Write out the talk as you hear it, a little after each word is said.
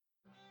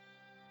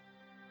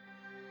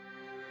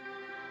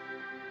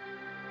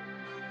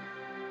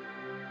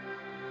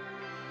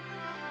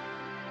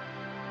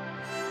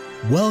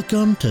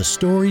Welcome to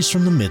Stories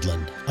from the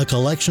Midland, a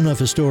collection of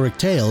historic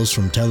tales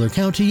from Teller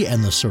County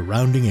and the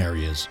surrounding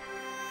areas.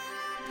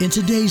 In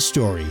today's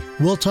story,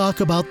 we'll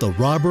talk about the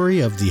robbery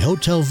of the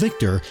Hotel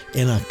Victor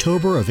in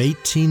October of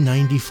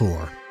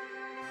 1894.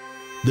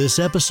 This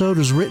episode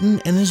was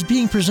written and is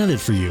being presented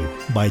for you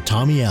by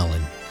Tommy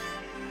Allen.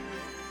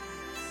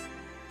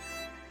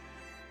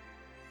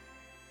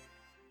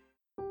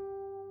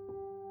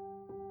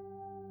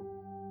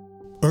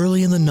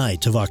 Early in the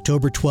night of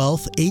October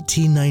 12,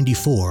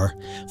 1894,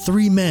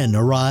 three men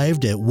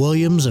arrived at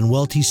Williams &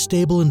 Welty's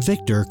stable in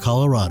Victor,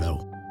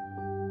 Colorado.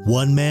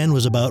 One man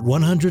was about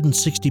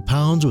 160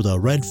 pounds with a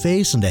red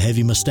face and a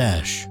heavy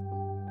mustache.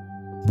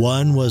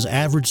 One was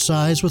average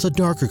size with a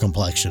darker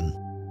complexion.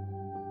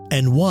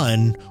 And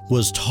one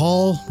was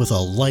tall with a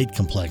light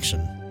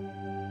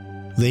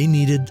complexion. They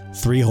needed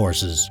 3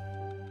 horses.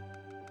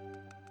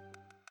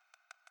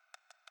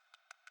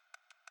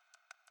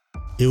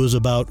 It was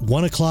about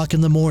 1 o'clock in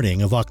the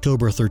morning of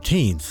October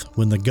 13th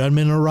when the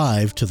gunmen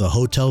arrived to the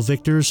Hotel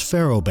Victor's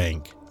Faro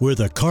Bank, where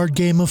the card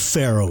game of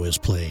Faro is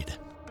played.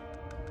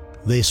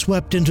 They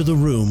swept into the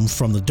room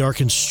from the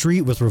darkened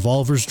street with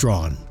revolvers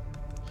drawn.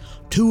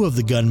 2 of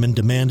the gunmen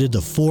demanded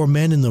the 4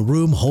 men in the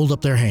room hold up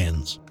their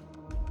hands.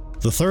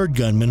 The third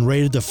gunman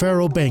raided the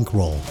Faro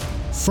bankroll.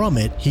 From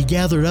it, he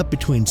gathered up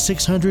between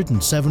 $600 and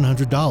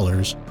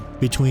 $700,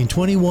 between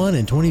 $21,000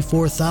 and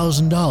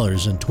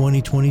 $24,000 in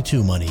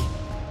 2022 money.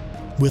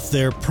 With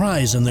their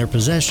prize in their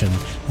possession,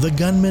 the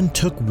gunmen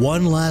took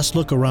one last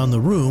look around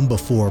the room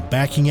before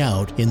backing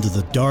out into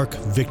the dark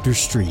Victor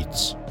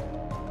streets.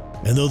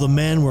 And though the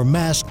men were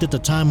masked at the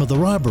time of the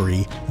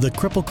robbery, the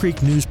Cripple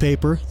Creek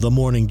newspaper, the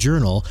Morning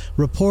Journal,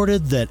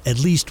 reported that at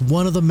least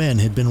one of the men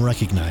had been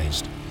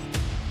recognized.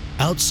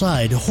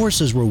 Outside,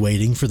 horses were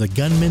waiting for the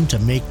gunmen to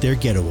make their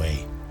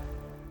getaway.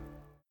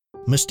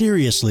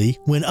 Mysteriously,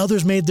 when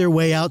others made their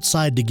way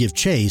outside to give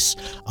chase,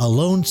 a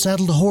lone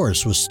saddled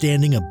horse was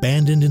standing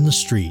abandoned in the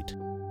street.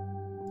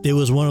 It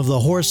was one of the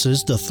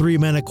horses the 3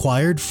 men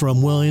acquired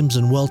from Williams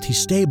 & Welty's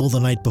stable the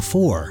night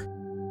before.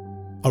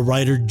 A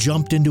rider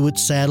jumped into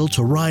its saddle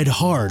to ride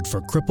hard for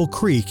Cripple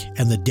Creek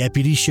and the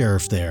deputy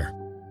sheriff there.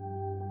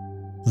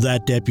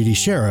 That deputy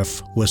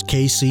sheriff was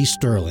K.C.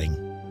 Sterling.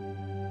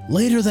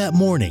 Later that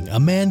morning, a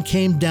man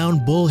came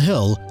down Bull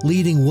Hill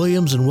leading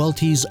Williams &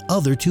 Welty's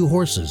other 2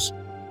 horses.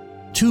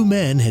 2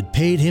 men had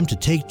paid him to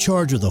take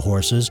charge of the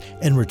horses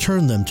and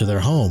return them to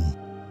their home.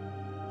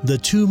 The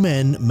 2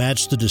 men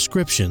matched the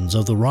descriptions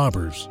of the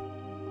robbers.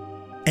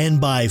 And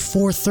by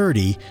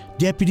 4:30,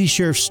 Deputy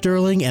Sheriff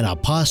Sterling and a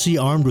posse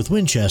armed with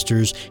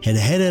Winchesters had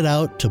headed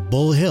out to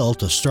Bull Hill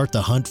to start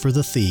the hunt for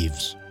the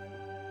thieves.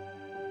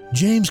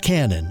 James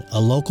Cannon,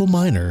 a local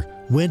miner,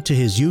 went to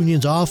his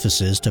union's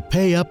offices to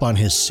pay up on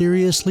his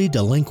seriously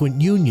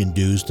delinquent union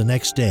dues the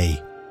next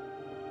day.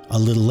 A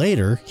little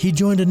later, he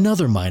joined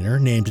another miner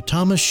named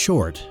Thomas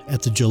Short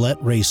at the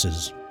Gillette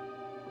races.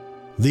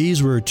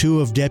 These were 2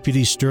 of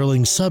Deputy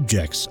Sterling's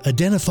subjects,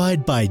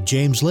 identified by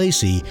James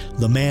Lacey,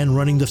 the man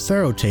running the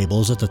faro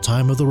tables at the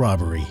time of the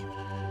robbery.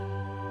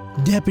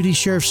 Deputy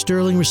Sheriff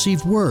Sterling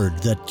received word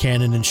that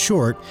Cannon and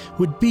Short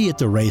would be at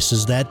the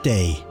races that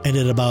day, and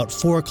at about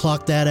 4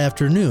 o'clock that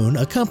afternoon,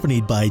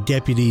 accompanied by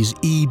Deputies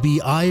E.B.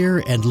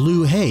 Iyer and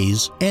Lou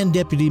Hayes and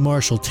Deputy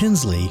Marshal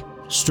Tinsley,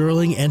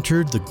 Sterling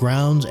entered the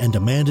grounds and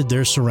demanded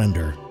their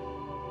surrender.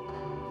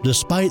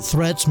 Despite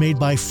threats made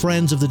by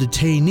friends of the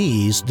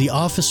detainees, the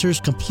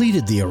officers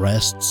completed the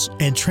arrests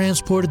and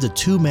transported the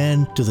 2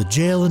 men to the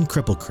jail in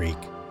Cripple Creek.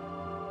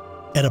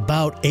 At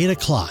about 8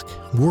 o'clock,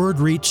 word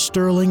reached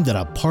Sterling that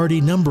a party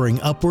numbering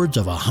upwards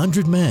of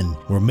 100 men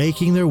were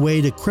making their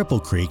way to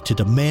Cripple Creek to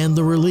demand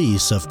the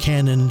release of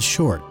Cannon and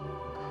Short.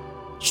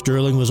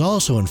 Sterling was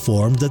also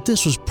informed that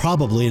this was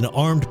probably an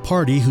armed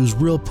party whose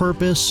real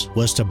purpose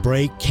was to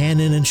break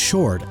Cannon and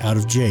Short out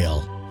of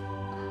jail.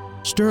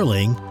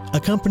 Sterling,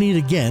 accompanied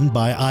again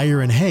by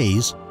Iyer and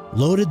Hayes,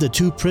 loaded the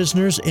 2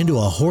 prisoners into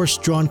a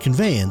horse-drawn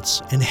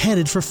conveyance and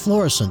headed for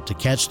Florissant to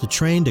catch the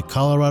train to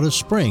Colorado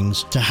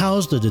Springs to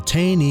house the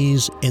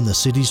detainees in the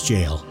city's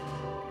jail.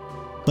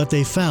 But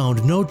they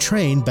found no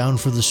train bound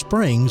for the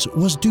Springs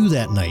was due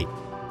that night,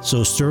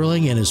 so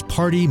Sterling and his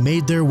party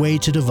made their way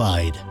to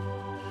Divide.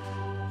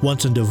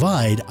 Once in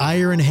Divide,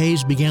 Iyer and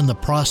Hayes began the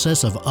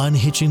process of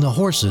unhitching the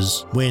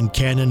horses when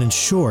Cannon and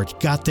Short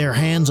got their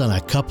hands on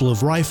a couple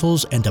of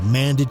rifles and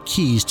demanded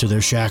keys to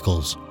their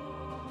shackles.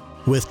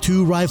 With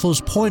 2 rifles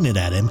pointed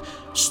at him,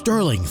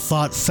 Sterling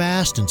thought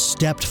fast and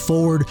stepped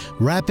forward,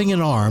 wrapping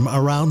an arm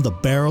around the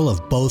barrel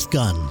of both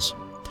guns.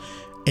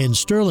 In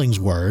Sterling's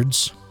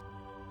words,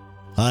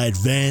 "I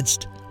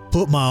advanced,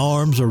 put my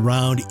arms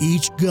around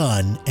each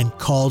gun, and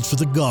called for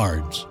the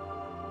guards.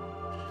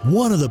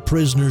 One of the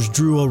prisoners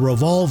drew a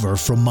revolver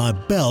from my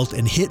belt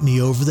and hit me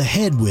over the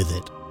head with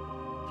it.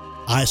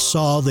 I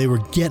saw they were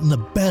getting the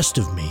best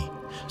of me,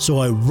 so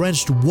I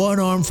wrenched one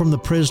arm from the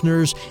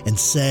prisoners and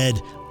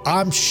said,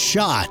 'I'm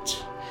shot,'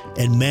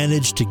 and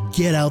managed to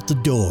get out the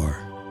door.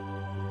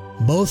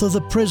 Both of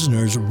the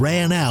prisoners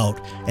ran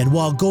out and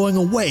while going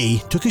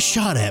away took a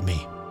shot at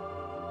me.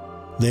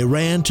 They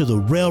ran to the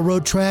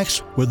railroad tracks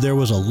where there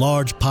was a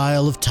large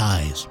pile of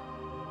ties.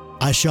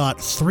 I shot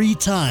 3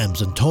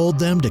 times and told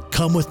them to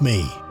come with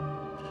me.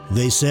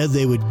 They said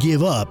they would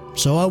give up,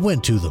 so I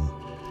went to them.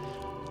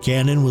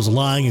 Cannon was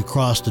lying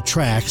across the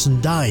tracks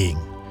and dying.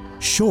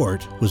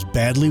 Short was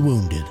badly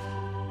wounded.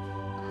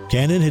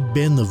 Cannon had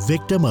been the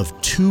victim of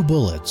 2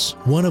 bullets,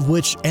 one of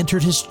which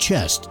entered his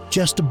chest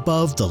just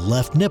above the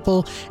left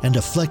nipple and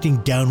deflecting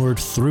downward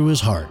through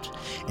his heart,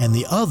 and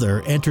the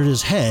other entered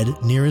his head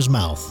near his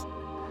mouth.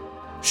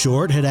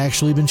 Short had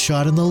actually been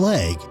shot in the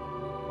leg.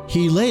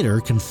 He later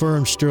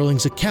confirmed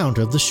Sterling's account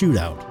of the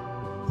shootout,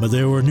 but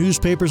there were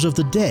newspapers of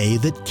the day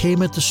that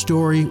came at the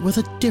story with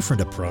a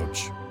different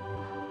approach.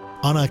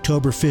 On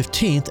October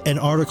 15th, an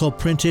article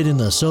printed in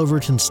the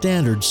Silverton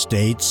Standard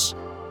states,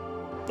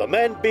 "The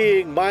men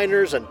being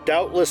minors and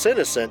doubtless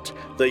innocent,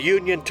 the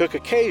Union took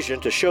occasion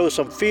to show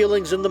some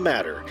feelings in the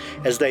matter,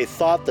 as they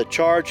thought the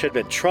charge had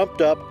been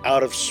trumped up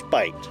out of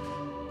spite."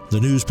 The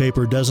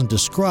newspaper doesn't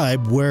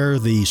describe where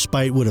the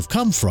spite would have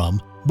come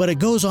from, but it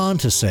goes on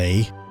to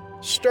say,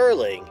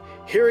 "Sterling,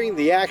 hearing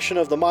the action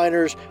of the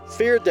miners,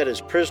 feared that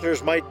his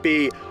prisoners might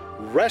be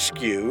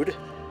rescued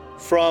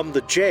from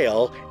the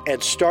jail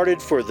and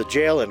started for the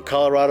jail in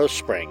Colorado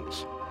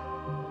Springs."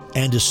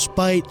 And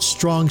despite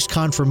Strong's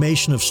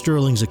confirmation of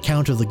Sterling's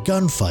account of the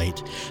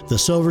gunfight, the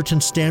Silverton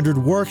Standard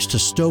works to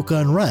stoke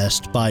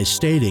unrest by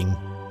stating,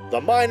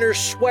 "The miners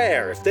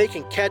swear if they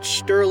can catch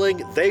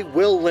Sterling, they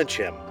will lynch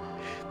him.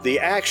 The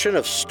action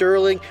of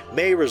Sterling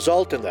may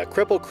result in the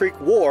Cripple Creek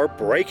War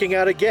breaking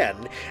out again,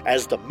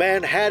 as the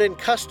men had in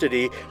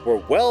custody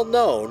were well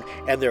known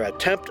and their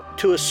attempt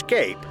to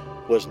escape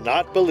was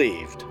not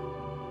believed."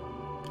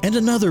 And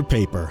another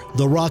paper,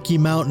 the Rocky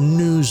Mountain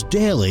News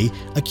Daily,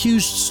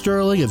 accused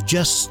Sterling of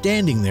just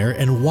standing there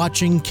and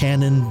watching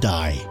Cannon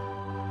die.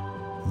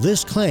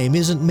 This claim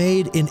isn't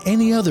made in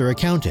any other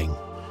accounting.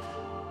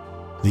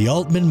 The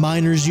Altman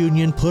Miners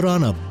Union put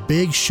on a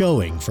big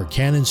showing for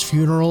Cannon's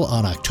funeral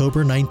on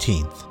October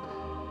 19th.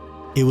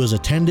 It was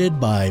attended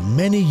by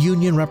many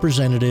union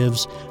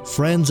representatives,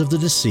 friends of the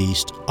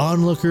deceased,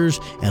 onlookers,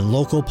 and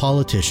local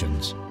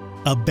politicians.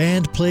 A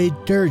band played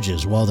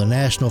dirges while the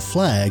national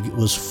flag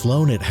was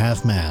flown at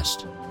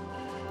half-mast.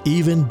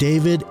 Even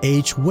David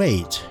H.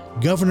 Waite,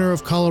 governor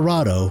of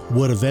Colorado,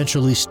 would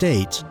eventually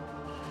state,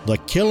 "The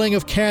killing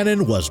of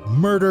Cannon was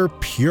murder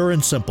pure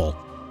and simple."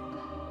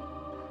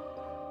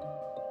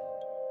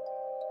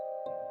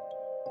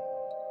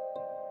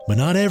 But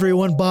not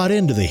everyone bought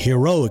into the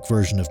heroic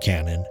version of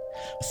Cannon.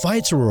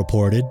 Fights were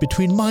reported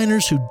between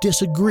miners who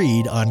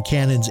disagreed on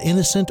Cannon's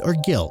innocence or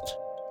guilt.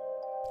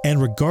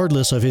 And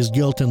regardless of his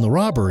guilt in the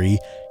robbery,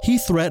 he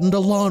threatened a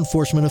law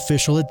enforcement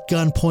official at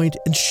gunpoint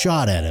and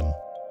shot at him.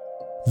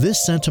 This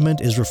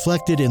sentiment is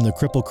reflected in the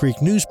Cripple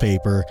Creek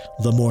newspaper,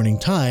 The Morning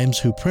Times,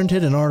 who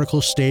printed an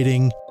article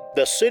stating,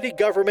 "The city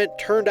government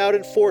turned out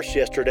in force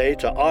yesterday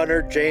to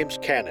honor James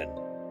Cannon.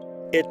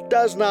 It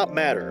does not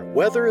matter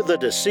whether the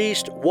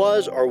deceased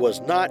was or was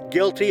not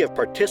guilty of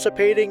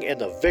participating in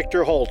the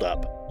Victor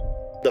holdup.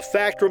 The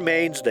fact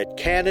remains that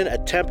Cannon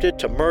attempted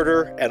to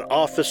murder an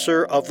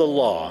officer of the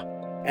law,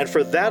 and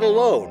for that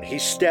alone he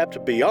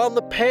stepped beyond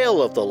the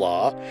pale of the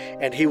law,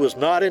 and he was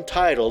not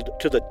entitled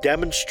to the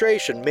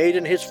demonstration made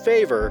in his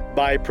favor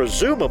by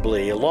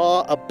presumably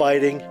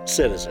law-abiding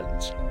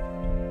citizens.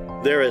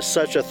 There is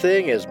such a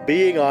thing as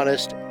being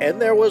honest,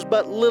 and there was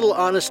but little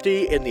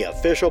honesty in the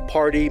official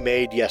party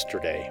made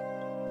yesterday."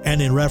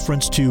 And in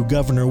reference to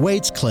Governor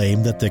Waite's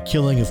claim that the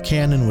killing of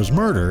Cannon was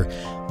murder,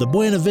 the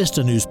Buena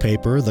Vista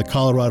newspaper, the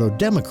Colorado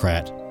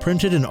Democrat,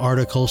 printed an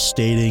article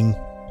stating,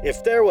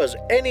 "If there was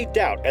any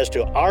doubt as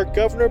to our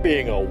governor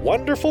being a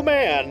wonderful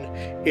man,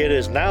 it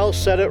is now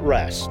set at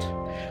rest.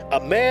 A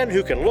man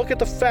who can look at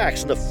the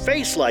facts in the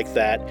face like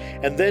that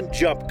and then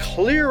jump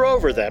clear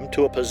over them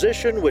to a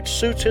position which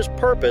suits his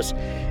purpose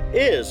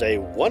is a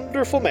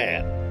wonderful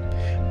man.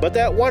 But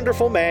that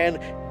wonderful man,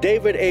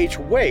 David H.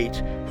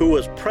 Waite, who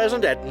was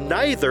present at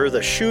neither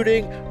the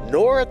shooting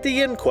nor at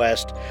the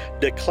inquest,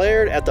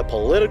 declared at the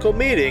political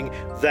meeting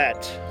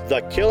that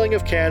the killing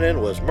of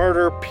Cannon was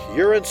murder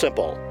pure and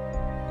simple.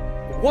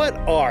 What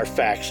are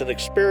facts and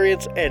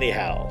experience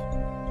anyhow?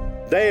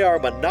 They are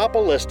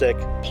monopolistic,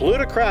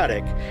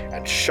 plutocratic,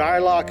 and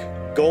Shylock,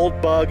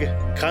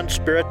 Goldbug,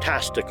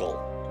 conspiratastical.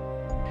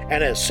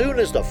 And as soon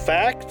as the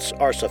facts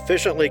are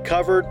sufficiently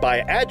covered by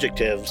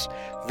adjectives,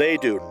 they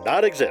do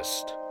not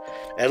exist.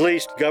 At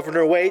least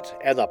Governor Waite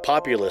and the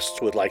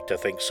populists would like to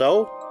think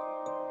so."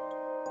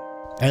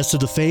 As to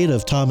the fate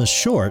of Thomas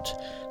Short,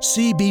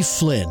 C.B.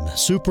 Flynn,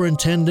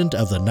 superintendent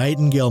of the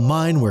Nightingale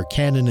mine where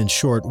Cannon and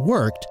Short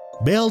worked,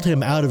 bailed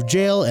him out of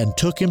jail and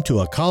took him to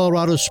a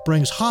Colorado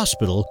Springs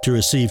hospital to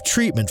receive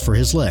treatment for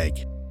his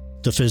leg.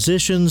 The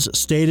physicians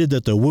stated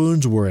that the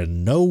wounds were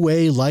in no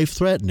way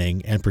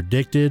life-threatening and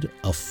predicted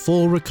a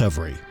full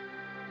recovery.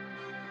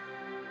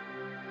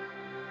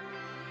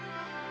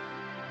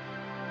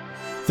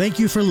 Thank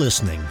you for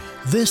listening.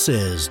 This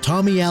is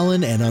Tommy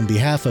Allen, and on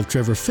behalf of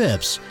Trevor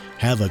Phipps,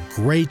 have a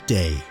great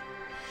day.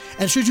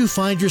 And should you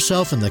find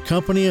yourself in the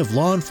company of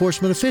law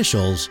enforcement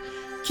officials,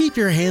 keep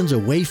your hands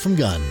away from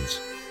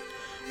guns.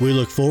 We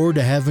look forward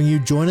to having you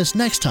join us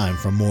next time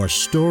for more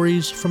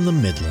stories from the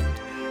Midland.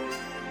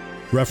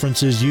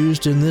 References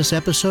used in this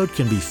episode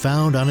can be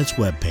found on its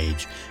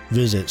webpage.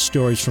 Visit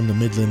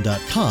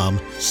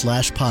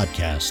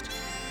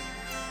storiesfromthemidland.com/podcast.